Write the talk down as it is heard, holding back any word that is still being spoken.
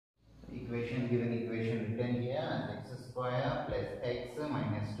equation, given equation written here as x square plus x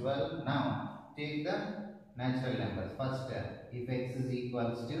minus 12. Now take the natural numbers. First, if x is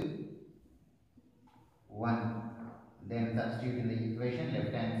equals to 1, then substitute in the equation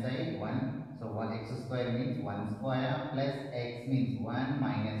left hand side 1. So 1 x square means 1 square plus x means 1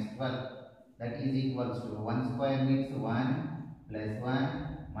 minus 12. That is equals to 1 square means 1 plus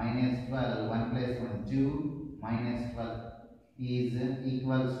 1 minus 12. 1 plus 1 2 minus 12 is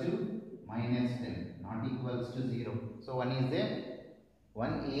equals to minus 10, not equals to 0. So 1 is there.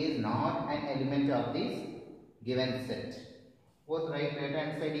 1 is not an element of this given set. Both right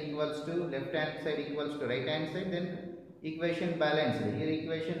hand side equals to left hand side equals to right hand side, then equation balanced. Here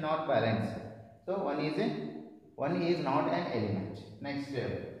equation not balanced. So 1 is not an element. Next,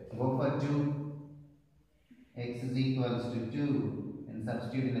 go for 2. X is equals to 2, and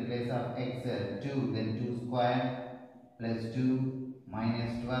substitute in the place of x 2, then 2 square plus 2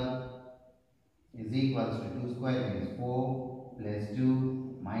 minus 12 is equals to 2 square means 4 plus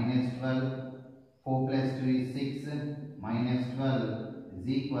 2 minus 12. 4 plus 2 is 6 minus 12 is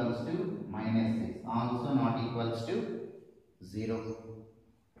equals to minus 6, also not equals to 0.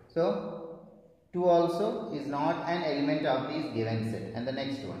 So 2 also is not an element of this given set. And the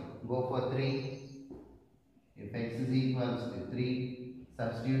next one, go for 3. If x is equals to 3,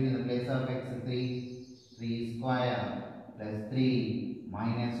 substitute in the place of x 3 square plus 3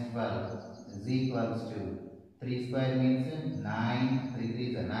 minus 12 is equals to 3 square means 9, 3 3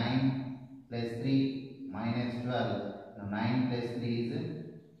 is 9 plus 3 minus 12. Now 9 plus 3 is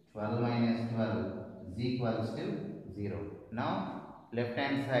 12 minus 12 is equals to 0. Now left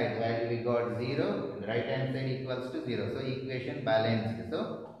hand side value we got 0, and right hand side equals to 0. So equation balanced. So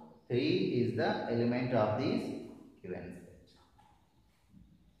 3 is the element of this given set.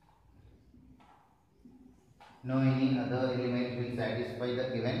 No any other element will satisfy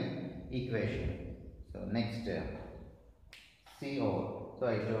the given equation. So next, CO. So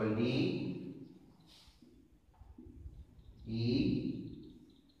I told D, E,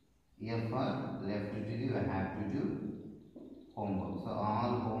 F are left to do. You have to do homework. So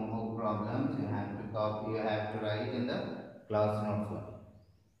all homework problems you have to copy. You have to write in the class notes one.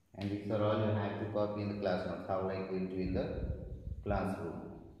 And these are all you have to copy in the class notes. How I going to in the classroom.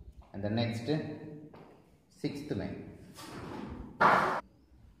 And the next, 6th main.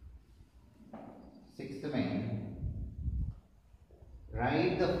 6th main.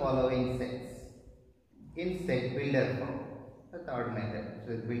 Write the following sets in set builder form. The third method.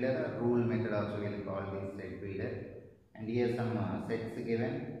 Set builder or rule method also we will call this set builder. And here some sets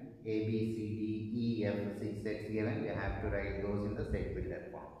given. A, B, C, D, E, F, 6 sets given. We have to write those in the set builder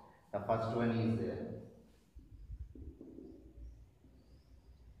form. The first one is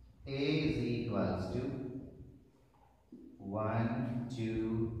A is equals to 1,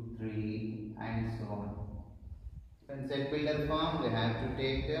 2, 3 and so on. So in set builder form we have to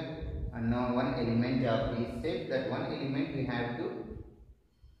take one element of this set. That one element we have to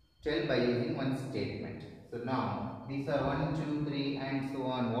tell by using one statement. So now these are 1, 2, 3 and so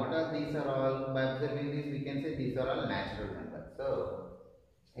on. What are these are all? By observing this we can say these are all natural numbers. So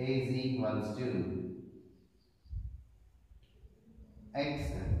A is equals to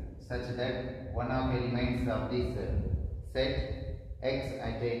x such that one of elements of this set x,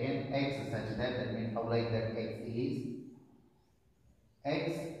 I taken x such that means how like that x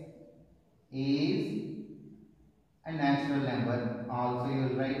is a natural number. Also you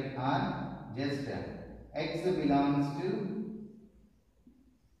will write on just x belongs to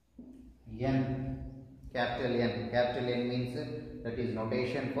n, capital N. Capital N means that is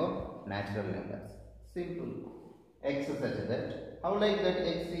notation for natural numbers. Simple. X such that. How like that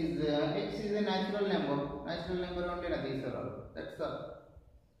x is a natural number. Natural number only. These are all. That's all.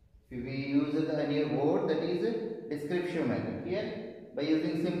 If we use the new word, that is a description method. Here by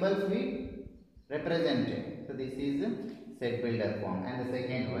using symbols we represent it. So this is set builder form. And the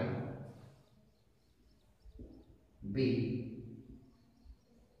second one, B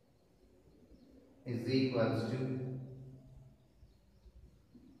is equals to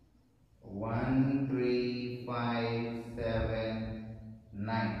 1, 3, 5, 7,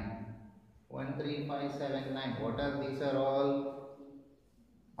 9. 1, 3, 5, 7, 9. What are these? Are all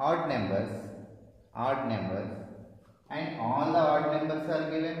odd numbers. Odd numbers. And all the odd numbers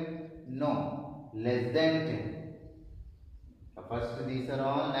are given? No. Less than 10. First, these are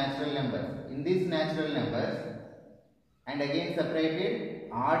all natural numbers. In these natural numbers, and again separated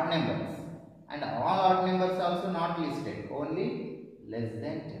odd numbers. And all odd numbers also not listed. Only less than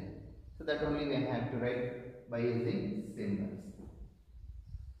 10. So that only we have to write by using symbols.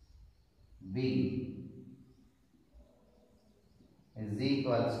 B is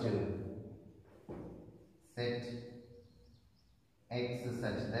equals to set x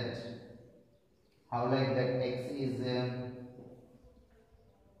such that, how like that, x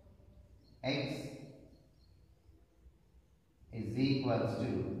is equals to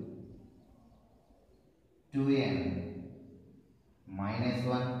 2n minus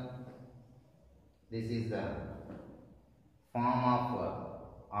 1. This is the form of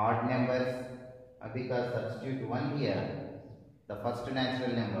odd numbers, because substitute 1 here, the first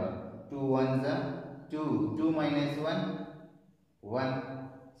natural number, 2 ones are 2, 2 minus 1, 1.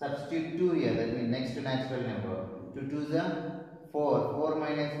 Substitute 2 here, that means next natural number, 2 2s are 4, 4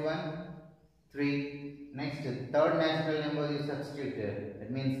 minus 1, 3. Next third natural number you substitute,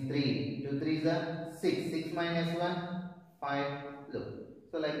 that means 3, 2 3s are 6, 6 minus 1, 5. Look,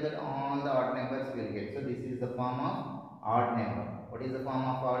 so like that all the odd numbers will get. So this is the form of odd number. What is the form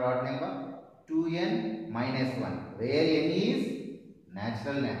of our odd number? 2n minus 1, where n is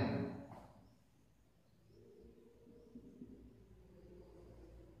natural number.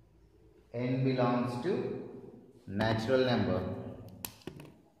 N belongs to natural number.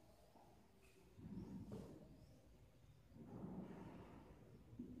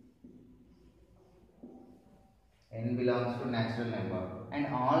 N belongs to natural number. And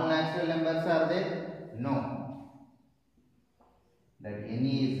all natural numbers are there? No. That n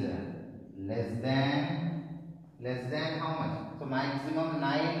is less than how much? So maximum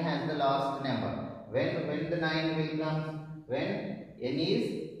 9 has the last number. When the 9 will come? When n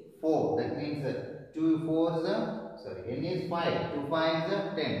is 4. That means 2 4s n is 5. 2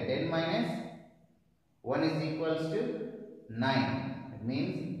 5s 10. 10 minus 1 is equals to 9. That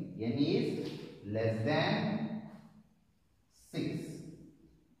means n is less than 6.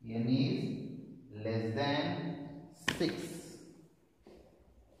 N is less than 6.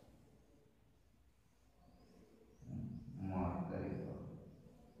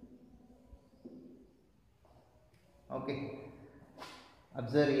 Okay.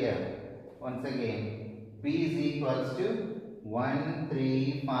 Observe here. Once again, b is equals to 1,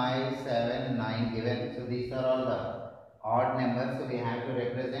 3, 5, 7, 9 given. So these are all the odd numbers. So we have to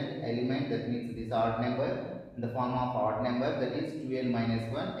represent element, that means this odd number, in the form of odd number, that is 2n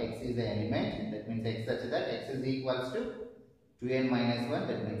minus 1. X is the element, that means x such that x is equals to 2n minus 1,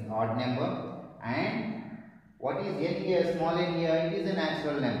 that means odd number. And what is n here, small n here, it is a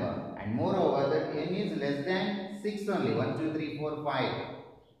natural number. And moreover, that n is less than 6 only, 1, 2, 3, 4, 5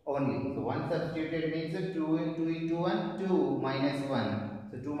 only. So 1 substituted means 2 into 1, 2 minus 1.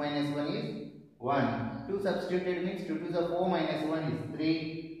 So 2 minus 1 is 1. 2 substituted means 2 2s are 4 minus 1 is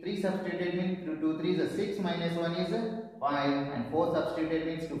 3. 3 substituted means 2 2 3s are 6 minus 1 is 5. And 4 substituted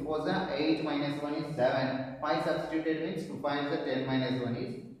means 2 4s are 8 minus 1 is 7. 5 substituted means 2 5s are 10 minus 1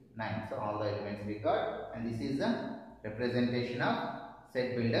 is 9. So all the elements we got, and this is the representation of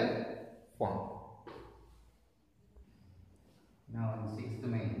set builder form. Now in 6th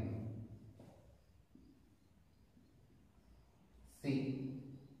main, C.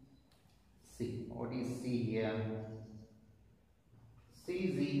 What is C here? C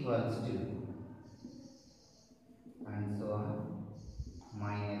is equals to, and so on,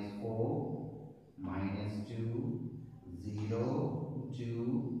 minus 4, minus 2, 0,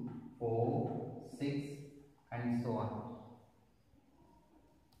 2, 4, 6, and so on.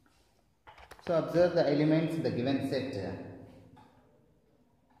 So observe the elements in the given set.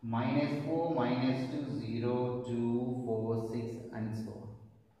 Minus 4, minus 2, 0, 2, 4, 6, and so on.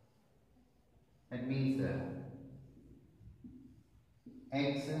 That means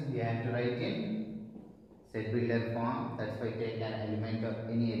x we have to write in set builder form. That's why take an element of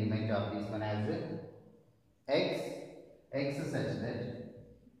any element of this one as x such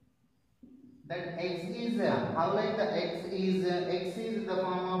that x is how like the x is the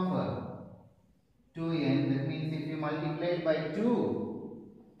form of 2n. That means if you multiply it by 2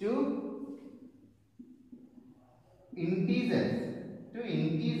 integers,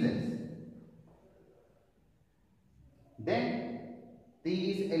 then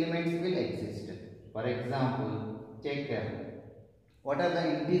these elements will exist. For example, check what are the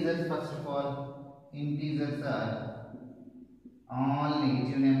integers. First of all, integers are all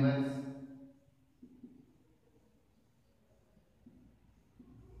negative numbers.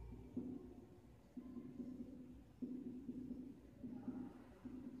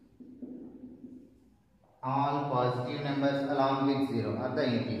 All positive numbers along with 0 are the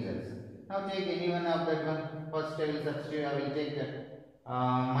integers. Now take any one of that one. First I will substitute, I will take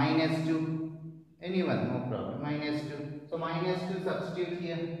minus 2. Anyone, no problem. Minus 2. So minus 2 substitute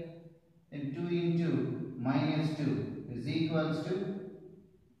here. Then 2 into minus 2 is equals to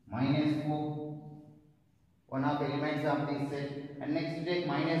minus 4. One of the elements of this set. And next take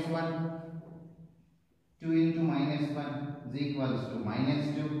minus 1. 2 into minus 1 is equals to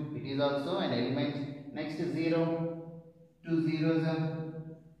minus 2. It is also an element. Next 0. 2 zeros are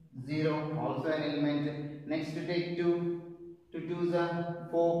 0. Also an element. Next take 2. 2 twos are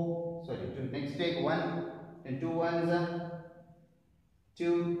 4. Sorry. Next take 1. Then 2 ones are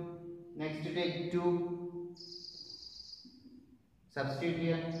 2. Next take 2. Substitute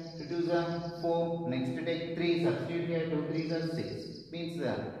here. 2 twos are 4. Next take 3. Substitute here. 2 threes are 6. Means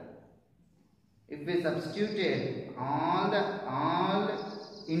if we substituted all the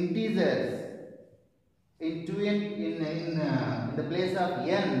integers in the place of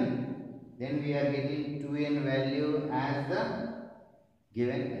n, then we are getting 2n value as the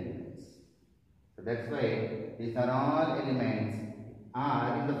given elements. So that's why these are all elements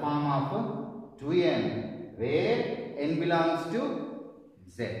are in the form of 2n, where n belongs to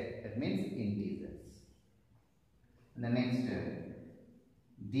z. That means integers. And the next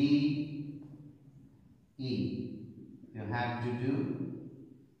D, E, you have to do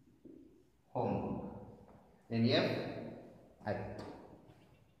homework. Then F, I.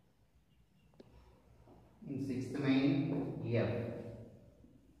 In sixth main, F.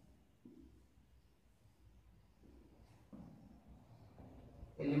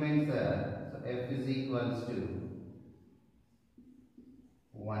 Elements are, so F is equals to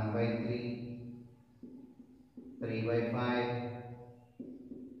 1 by 3, 3 by 5,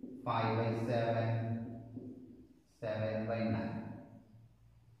 5 by 7, 7 by 9.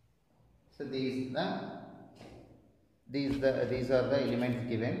 So these are the elements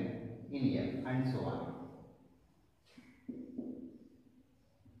given in F, and so on.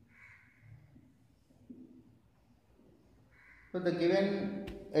 So the given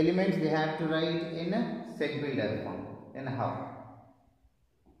elements we have to write in a set builder form. Then how?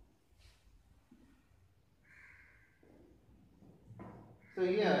 So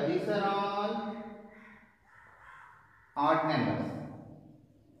here these are all odd numbers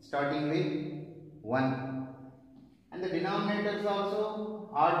starting with 1, and the denominators also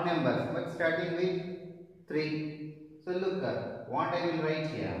odd numbers but starting with 3. So look what I will write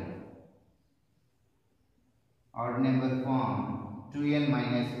here. Odd number form 2n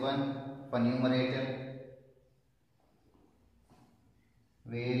minus 1 for numerator,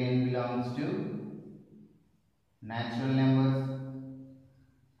 where n belongs to natural numbers.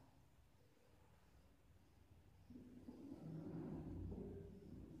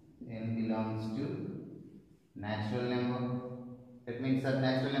 N belongs to natural number. That means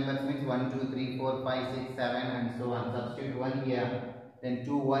natural numbers means 1, 2, 3, 4, 5, 6, 7 and so on. Substitute 1 here. Then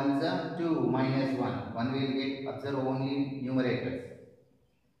 2 ones are 2 minus 1. 1 will get observe only numerators.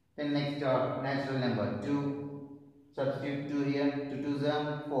 Then next natural number 2. Substitute 2 here. 2 2s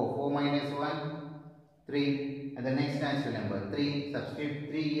are 4. 4 minus 1, 3. And the next natural number 3. Substitute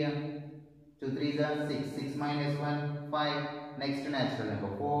 3 here. 2 3s are 6. 6 minus 1, 5. Next natural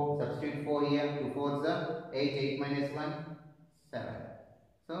number 4. Substitute 4 here. 2 4s are 8. 8 minus 1, 7.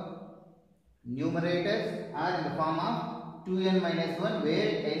 So numerators are in the form of 2n minus 1,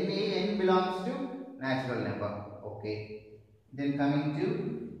 where n belongs to natural number. Okay. Then coming to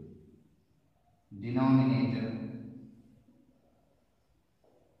denominator.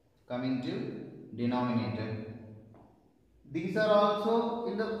 These are also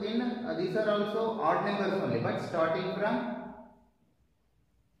these are also odd numbers only, but starting from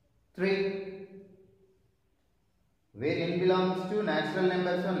 3, where n belongs to natural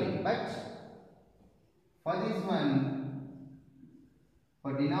numbers only. But for this one,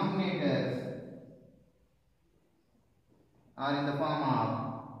 for denominators are in the form of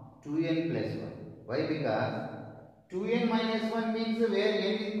 2n plus 1. Why? Because 2n minus 1 means where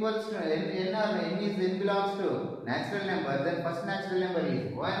n equals to n belongs to natural number. Then first natural number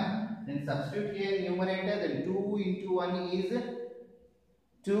is 1. Then substitute here numerator. Then 2 into 1 is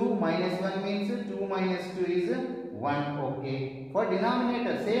 2. Minus 1 means 2 minus 2 is 1. Okay. For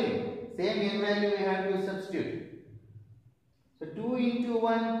denominator same n value we have to substitute. So 2 into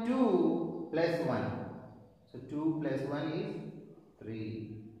 1, 2 plus 1. So 2 plus 1 is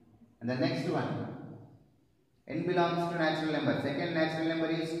 3. And the next one, n belongs to natural number. Second natural number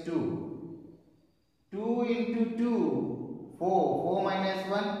is 2. 2 into 2, 4. 4 minus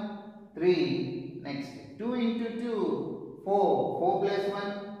 1, 3. Next, 2 into 2, 4. 4 plus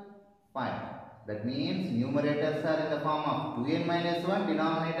 1, 5. That means numerators are in the form of 2n minus 1.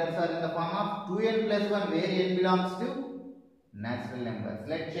 Denominators are in the form of 2n plus 1, where n belongs to natural numbers.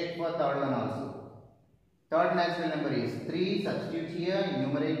 Let's check for third one also. Third natural number is 3. Substitute here in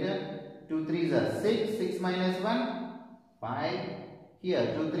numerator. 2 3s are 6. 6 minus 1, 5.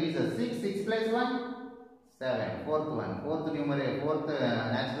 Here 2 3s are 6. 6 plus 1, 7. Fourth one. Fourth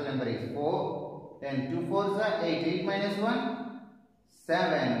natural number is 4. Then 2 4s are 8. 8 minus 1,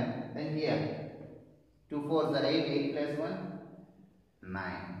 7. Then here 2 4s are 8. 8 plus 1,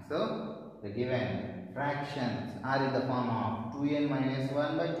 9. So the given fractions are in the form of 2n minus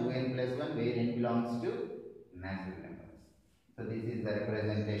 1 by 2n plus 1, where n belongs to natural numbers. So this is the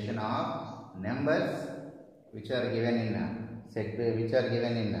representation of numbers which are given in set, which are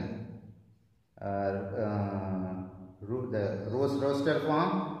given in the roster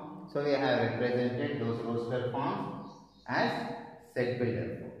form. So we have represented those roster forms as set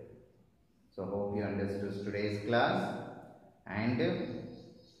builder form. So hope you understood today's class, and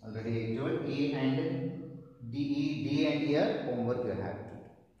already told E and D and here homework you have to do.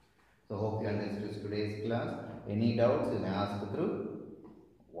 So hope you understood today's class. Any doubts you may ask through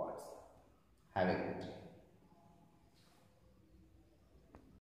WhatsApp. Have a good day.